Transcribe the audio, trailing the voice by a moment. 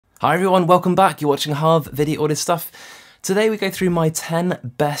Hi everyone, welcome back. You're watching Harv Video Audio Stuff. Today we go through my 10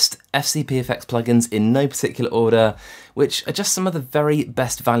 best FCPeffects plugins in no particular order, which are just some of the very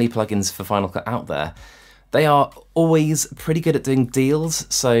best value plugins for Final Cut out there. They are always pretty good at doing deals,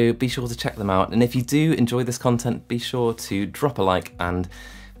 so be sure to check them out. And if you do enjoy this content, be sure to drop a like and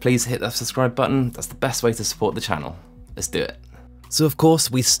please hit that subscribe button. That's the best way to support the channel. Let's do it. So of course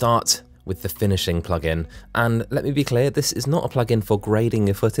we start with the finishing plugin, and let me be clear, this is not a plugin for grading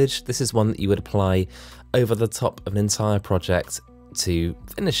your footage. This is one that you would apply over the top of an entire project to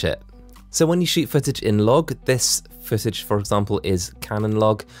finish it. So when you shoot footage in log, this footage for example is Canon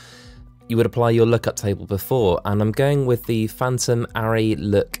log, you would apply your lookup table before, and I'm going with the Phantom Array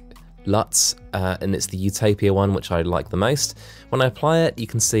Look LUTs, and it's the Utopia one which I like the most. When I apply it, you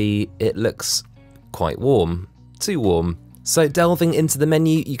can see it looks quite warm, too warm. So delving into the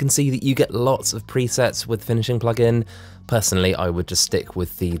menu, you can see that you get lots of presets with finishing plugin. Personally, I would just stick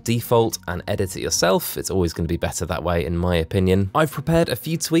with the default and edit it yourself. It's always going to be better that way in my opinion. I've prepared a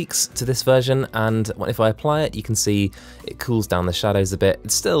few tweaks to this version, and if I apply it, you can see it cools down the shadows a bit.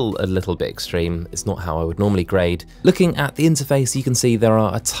 It's still a little bit extreme. It's not how I would normally grade. Looking at the interface, you can see there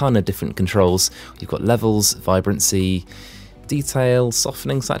are a ton of different controls. You've got levels, vibrancy, detail,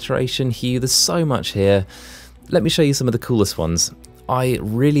 softening, saturation, hue. There's so much here. Let me show you some of the coolest ones. I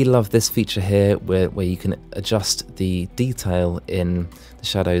really love this feature here where you can adjust the detail in the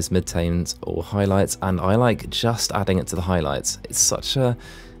shadows, midtones or highlights, and I like just adding it to the highlights. It's such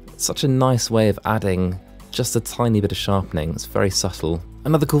a nice way of adding just a tiny bit of sharpening. It's very subtle.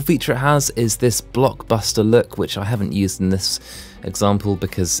 Another cool feature it has is this blockbuster look, which I haven't used in this example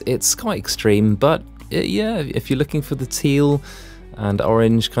because it's quite extreme, but yeah, if you're looking for the teal and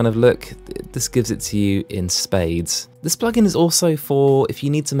orange kind of look, this gives it to you in spades. This plugin is also for if you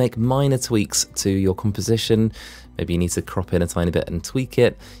need to make minor tweaks to your composition. Maybe you need to crop in a tiny bit and tweak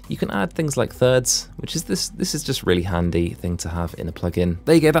it. You can add things like thirds, which is this is just really handy thing to have in a plugin.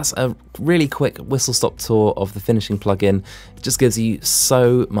 There you go, that's a really quick whistle-stop tour of the finishing plugin. It just gives you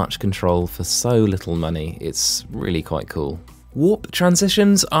so much control for so little money. It's really quite cool. Warp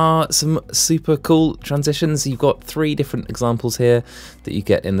transitions are some super cool transitions. You've got 3 different examples here that you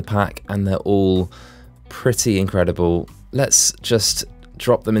get in the pack, and they're all pretty incredible. Let's just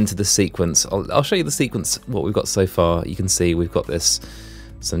drop them into the sequence. I'll show you the sequence, what we've got so far. You can see we've got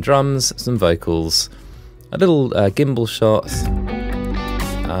some drums, some vocals, a little gimbal shot,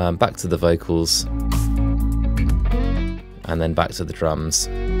 back to the vocals, and then back to the drums.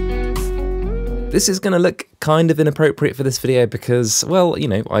 This is going to look kind of inappropriate for this video because, well, you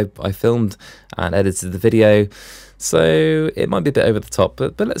know, I filmed and edited the video, so it might be a bit over the top,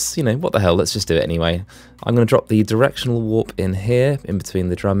 but let's, you know, what the hell, let's just do it anyway. I'm going to drop the directional warp in here, in between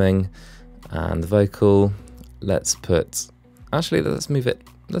the drumming and the vocal. Let's move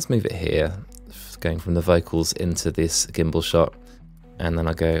it here, going from the vocals into this gimbal shot, and then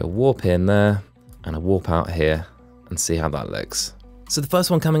I go a warp in there and a warp out here and see how that looks. So the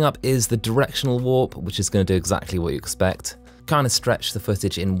first one coming up is the directional warp, which is going to do exactly what you expect. Kind of stretch the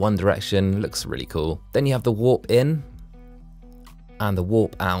footage in one direction, looks really cool. Then you have the warp in and the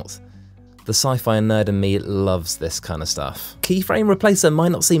warp out. The sci-fi nerd in me loves this kind of stuff. Keyframe replacer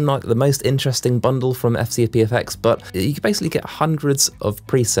might not seem like the most interesting bundle from FCPeffects, but you can basically get hundreds of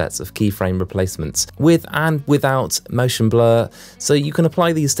presets of keyframe replacements with and without motion blur, so you can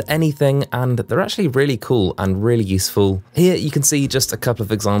apply these to anything, and they're actually really cool and really useful. Here you can see just a couple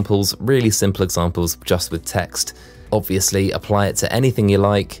of examples, really simple examples just with text. Obviously apply it to anything you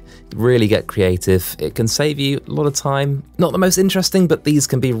like, really get creative. It can save you a lot of time. Not the most interesting, but these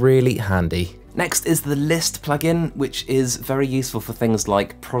can be really handy. Next is the list plugin, which is very useful for things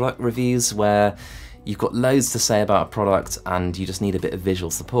like product reviews where you've got loads to say about a product and you just need a bit of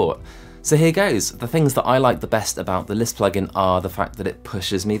visual support. So here goes. The things that I like the best about the list plugin are the fact that it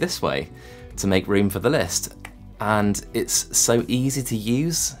pushes me this way to make room for the list. And it's so easy to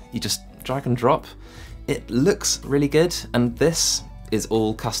use. You just drag and drop. It looks really good, and this is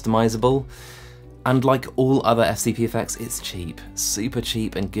all customizable. And like all other FCPeffects, it's cheap, super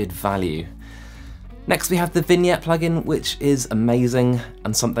cheap and good value. Next we have the vignette plugin, which is amazing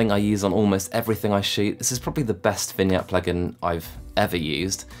and something I use on almost everything I shoot. This is probably the best vignette plugin I've ever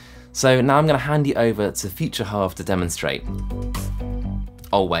used. So now I'm going to hand you over to future Harv to demonstrate.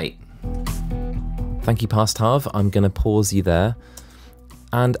 I'll wait. Thank you, past Harv. I'm going to pause you there.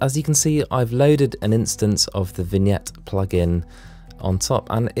 And as you can see, I've loaded an instance of the vignette plugin on top,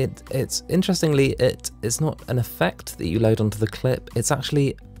 and it's interestingly, it's not an effect that you load onto the clip, it's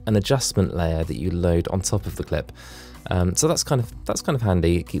actually an adjustment layer that you load on top of the clip. So that's kind of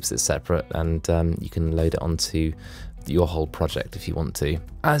handy. It keeps it separate, and you can load it onto your whole project if you want to.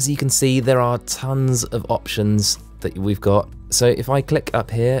 As you can see, there are tons of options that we've got. So if I click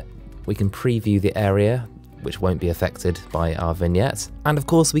up here, we can preview the area, which won't be affected by our vignette. And of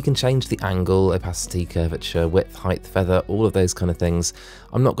course we can change the angle, opacity, curvature, width, height, feather, all of those kind of things.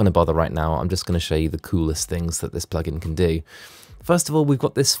 I'm not going to bother right now, I'm just going to show you the coolest things that this plugin can do. First of all, we've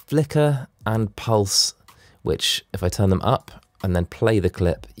got this flicker and pulse, which if I turn them up and then play the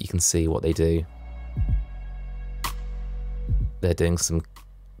clip, you can see what they do. They're doing some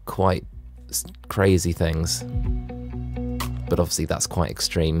quite crazy things, but obviously that's quite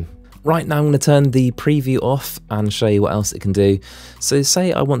extreme. Right now I'm going to turn the preview off and show you what else it can do. So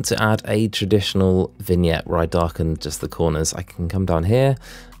say I want to add a traditional vignette where I darken just the corners. I can come down here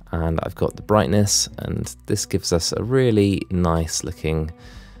and I've got the brightness, and this gives us a really nice looking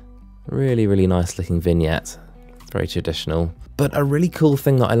vignette. Very traditional. But a really cool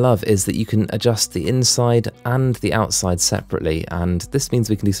thing that I love is that you can adjust the inside and the outside separately, and this means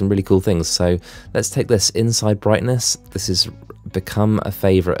we can do some really cool things. So let's take this inside brightness. This has become a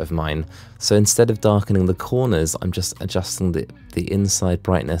favorite of mine. So instead of darkening the corners, I'm just adjusting the inside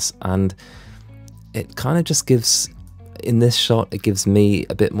brightness, and it kind of just gives, in this shot, it gives me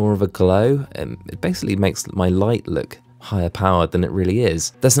a bit more of a glow. It basically makes my light look higher powered than it really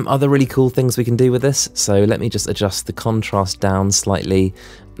is. There's some other really cool things we can do with this, so let me just adjust the contrast down slightly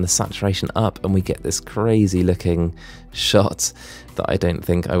and the saturation up, and we get this crazy looking shot that I don't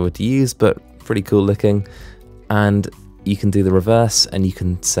think I would use, but pretty cool looking. And you can do the reverse, and you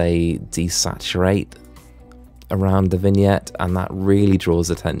can say desaturate around the vignette, and that really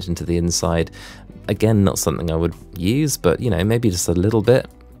draws attention to the inside. Again, not something I would use, but you know, maybe just a little bit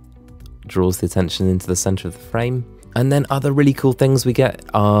draws the attention into the center of the frame. And then other really cool things we get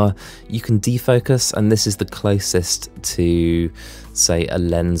are, you can defocus, and this is the closest to, say, a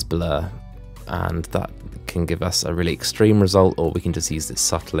lens blur, and that can give us a really extreme result, or we can just use this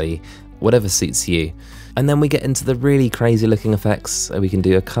subtly, whatever suits you. And then we get into the really crazy looking effects. We can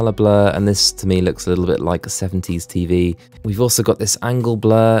do a color blur, and this to me looks a little bit like a 70s TV. We've also got this angle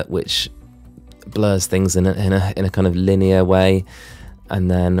blur, which blurs things in a kind of linear way. And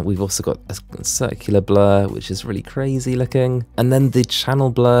then we've also got a circular blur, which is really crazy looking. And then the channel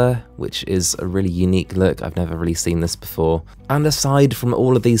blur, which is a really unique look. I've never really seen this before. And aside from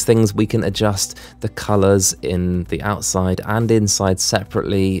all of these things, we can adjust the colors in the outside and inside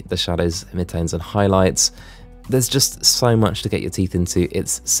separately, the shadows, midtones, and highlights. There's just so much to get your teeth into.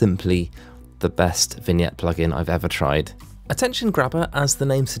 It's simply the best vignette plugin I've ever tried. Attention Grabber, as the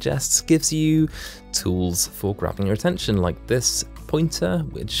name suggests, gives you tools for grabbing your attention, like this pointer,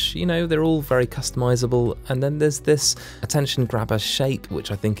 which, you know, they're all very customizable. And then there's this attention grabber shape,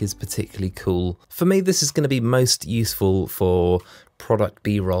 which I think is particularly cool. For me, this is going to be most useful for product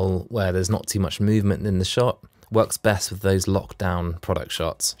B-roll, where there's not too much movement in the shot. Works best with those lockdown product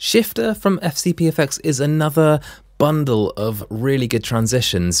shots. Shifter from FCPeffects is another bundle of really good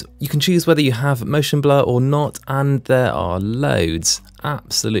transitions. You can choose whether you have motion blur or not, and there are loads,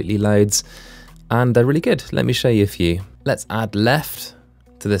 absolutely loads, and they're really good. Let me show you a few. Let's add left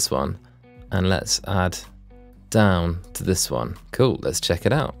to this one, and let's add down to this one. Cool, let's check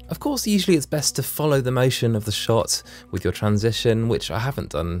it out. Of course, usually it's best to follow the motion of the shot with your transition, which I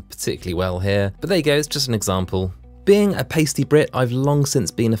haven't done particularly well here, but there you go, it's just an example. Being a pasty Brit, I've long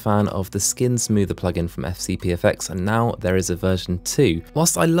since been a fan of the Skin Smoother plugin from FCPeffects, and now there is a version 2.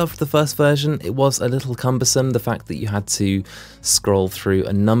 Whilst I loved the first version, it was a little cumbersome, the fact that you had to scroll through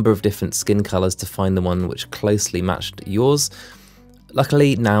a number of different skin colours to find the one which closely matched yours.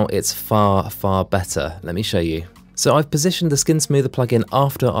 Luckily, now it's far, far better. Let me show you. So I've positioned the Skin Smoother plugin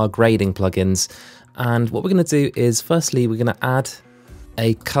after our grading plugins, and what we're going to do is, firstly, we're going to add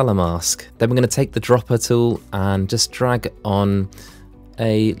a color mask. Then we're going to take the dropper tool and just drag on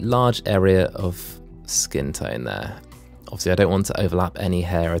a large area of skin tone there. Obviously I don't want to overlap any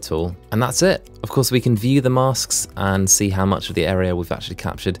hair at all. And that's it. Of course we can view the masks and see how much of the area we've actually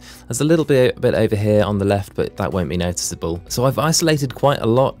captured. There's a little bit over here on the left, but that won't be noticeable. So I've isolated quite a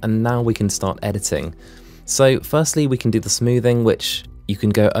lot, and now we can start editing. So firstly we can do the smoothing, which you can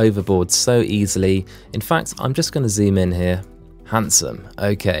go overboard so easily. In fact, I'm just going to zoom in here. Handsome.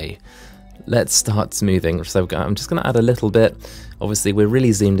 Okay, let's start smoothing. So I'm just going to add a little bit. Obviously we're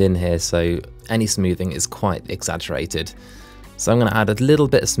really zoomed in here, so any smoothing is quite exaggerated. So I'm going to add a little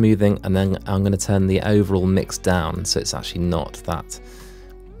bit of smoothing, and then I'm going to turn the overall mix down so it's actually not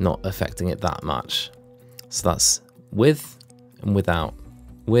affecting it that much. So that's with and without,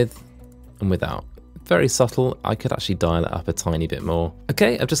 with and without. Very subtle. I could actually dial it up a tiny bit more.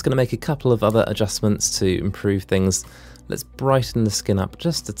 Okay, I'm just going to make a couple of other adjustments to improve things. Let's brighten the skin up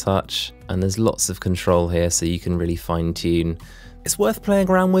just a touch, and there's lots of control here so you can really fine tune. It's worth playing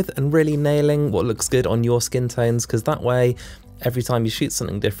around with and really nailing what looks good on your skin tones, because that way every time you shoot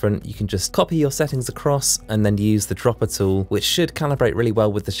something different, you can just copy your settings across and then use the dropper tool, which should calibrate really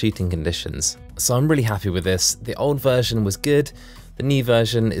well with the shooting conditions. So I'm really happy with this. The old version was good, the new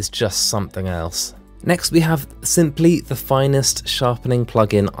version is just something else. Next we have simply the finest sharpening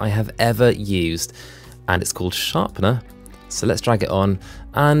plugin I have ever used, and it's called Sharpener. So let's drag it on,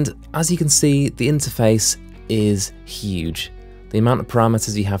 and as you can see, the interface is huge. The amount of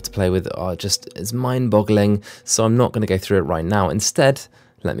parameters you have to play with are just, it's mind-boggling, so I'm not going to go through it right now. Instead,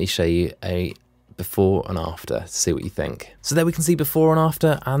 let me show you a before and after to see what you think. So there we can see before and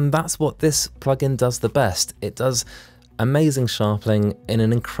after, and that's what this plugin does the best. It does amazing sharpening in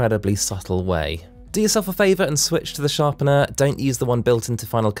an incredibly subtle way. Do yourself a favour and switch to the Sharpener. Don't use the one built into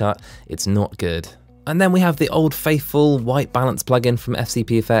Final Cut, it's not good. And then we have the old faithful white balance plugin from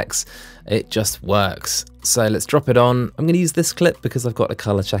FCPeffects. It just works. So let's drop it on. I'm going to use this clip because I've got a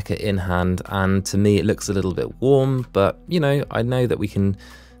colour checker in hand, and to me it looks a little bit warm, but you know, I know that we can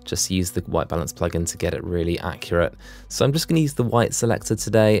just use the white balance plugin to get it really accurate. So I'm just going to use the white selector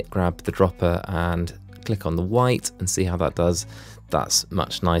today, grab the dropper and click on the white and see how that does. That's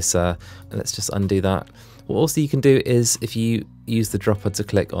much nicer. And let's just undo that. What also you can do is if you use the dropper to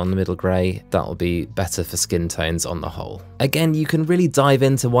click on the middle grey, that'll be better for skin tones on the whole. Again, you can really dive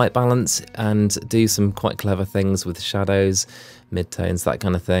into white balance and do some quite clever things with shadows, midtones, that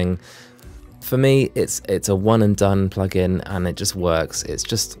kind of thing. For me, it's a one and done plugin and it just works. It's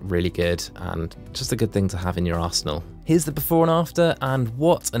just really good and just a good thing to have in your arsenal. Here's the before and after, and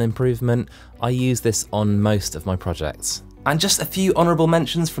what an improvement. I use this on most of my projects. And just a few honourable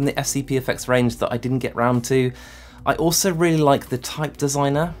mentions from the FCPeffects range that I didn't get round to. I also really like the Type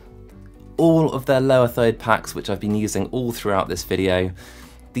Designer, all of their lower third packs, which I've been using all throughout this video,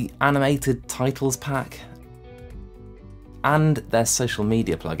 the Animated Titles pack, and their social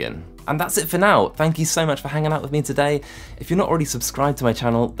media plugin. And that's it for now. Thank you so much for hanging out with me today. If you're not already subscribed to my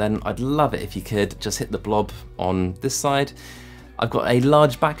channel, then I'd love it if you could just hit the blob on this side. I've got a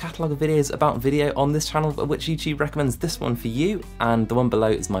large back catalogue of videos about video on this channel, of which YouTube recommends this one for you, and the one below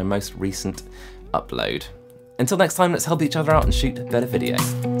is my most recent upload. Until next time, let's help each other out and shoot better video.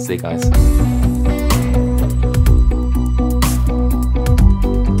 See you guys.